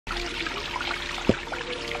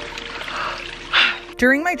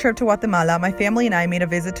During my trip to Guatemala, my family and I made a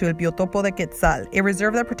visit to el Biotopo de Quetzal, a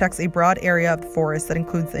reserve that protects a broad area of the forest that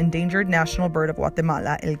includes the endangered national bird of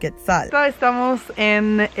Guatemala, el quetzal. Estamos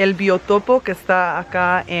en el biotopo que está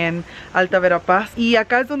acá en Alta Verapaz, y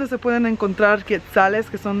acá es donde se pueden encontrar quetzales,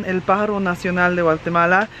 que son el pájaro nacional de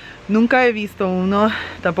Guatemala. Nunca he visto uno,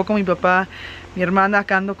 tampoco mi papá. Mi hermana,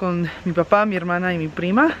 acá ando con mi papá, mi hermana y mi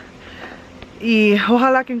prima, y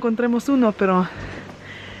ojalá que encontremos uno, pero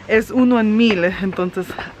es 1 en 1000, entonces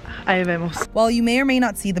ahí vemos. While you may or may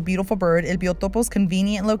not see the beautiful bird, El Biotopo's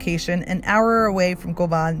convenient location, an hour away from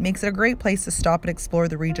Koln, makes it a great place to stop and explore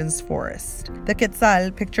the region's forest. The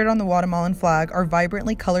quetzal, pictured on the Guatemalan flag, are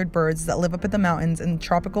vibrantly colored birds that live up in the mountains and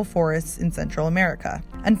tropical forests in Central America.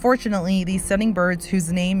 Unfortunately, these stunning birds,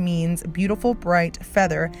 whose name means beautiful bright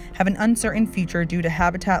feather, have an uncertain future due to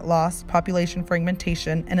habitat loss, population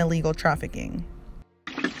fragmentation, and illegal trafficking.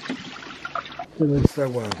 Es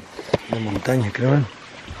agua de montaña, creo.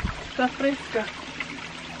 Está fresca.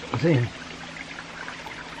 Sí.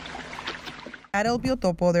 At El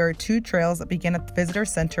Biotopo, there are 2 trails that begin at the visitor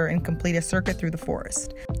center and complete a circuit through the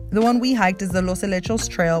forest. The one we hiked is the Los Helechos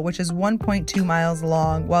Trail, which is 1.2 miles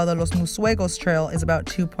long, while the Los Musuegos Trail is about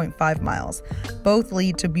 2.5 miles. Both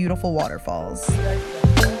lead to beautiful waterfalls.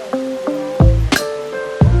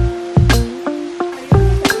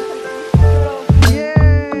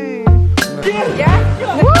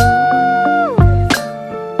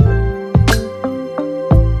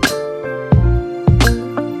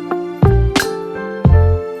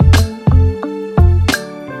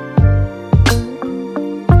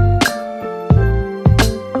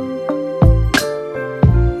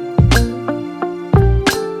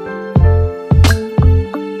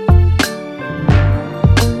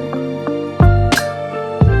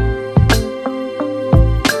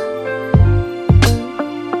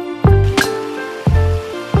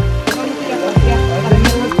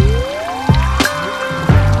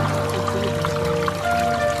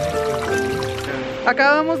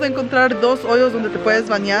 Acabamos de encontrar 2 hoyos donde te puedes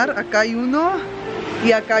bañar. Acá hay uno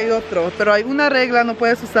y acá hay otro, pero hay una regla: no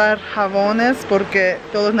puedes usar jabones porque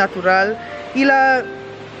todo es natural, y la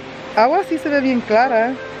agua sí se ve bien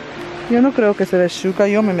clara. Yo no creo que se ve chuca,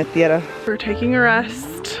 yo me metiera. We're taking a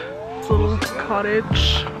rest. This little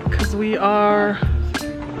cottage, because we are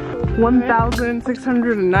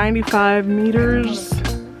 1,695 meters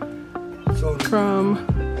from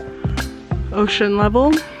ocean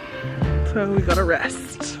level. So we gotta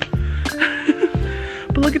rest.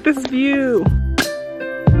 But look at this view.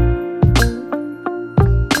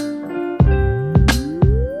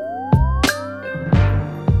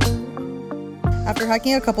 After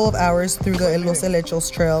hiking a couple of hours through the Los Helechos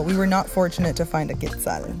Trail, we were not fortunate to find a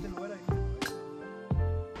quetzal.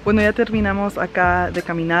 Bueno, ya terminamos acá de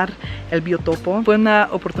caminar el biotopo. Fue una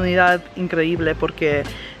oportunidad increíble porque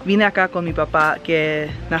vine acá con mi papá, que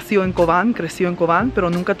nació en Koln, creció en Koln, pero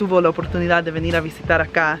nunca tuvo la oportunidad de venir a visitar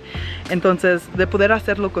acá. Entonces, de poder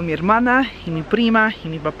hacerlo con mi hermana y mi prima y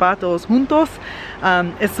mi papá todos juntos,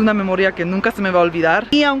 es una memoria que nunca se me va a olvidar.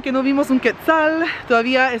 Y aunque no vimos un quetzal,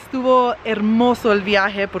 todavía estuvo hermoso el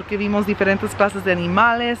viaje porque vimos diferentes clases de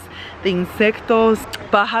animales, de insectos,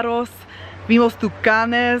 pájaros. Vimos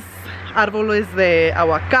tucanes, árboles de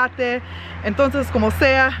aguacate. Entonces, como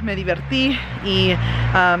sea, me divertí y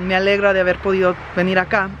me alegra de haber podido venir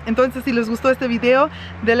acá. Entonces, si les gustó este video,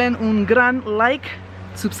 denle un gran like,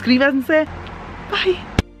 suscríbanse. Bye.